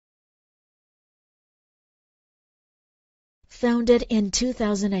Founded in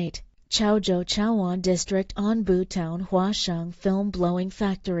 2008, Chaozhou Chaoan District Anbu Town Huasheng Film Blowing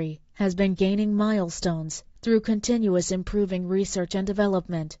Factory has been gaining milestones through continuous improving research and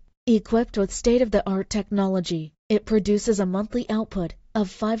development. Equipped with state-of-the-art technology, it produces a monthly output of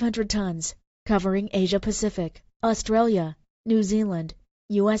 500 tons, covering Asia-Pacific, Australia, New Zealand,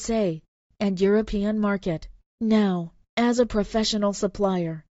 USA, and European market. Now, as a professional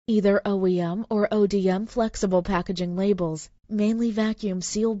supplier, either OEM or ODM flexible packaging labels, mainly vacuum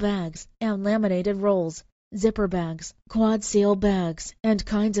seal bags and laminated rolls, zipper bags, quad seal bags, and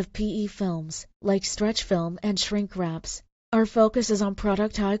kinds of PE films like stretch film and shrink wraps. Our focus is on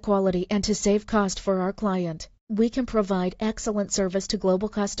product high quality and to save cost for our client. We can provide excellent service to global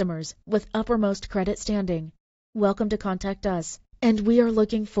customers with uppermost credit standing. Welcome to contact us, and we are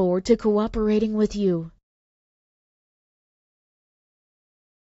looking forward to cooperating with you.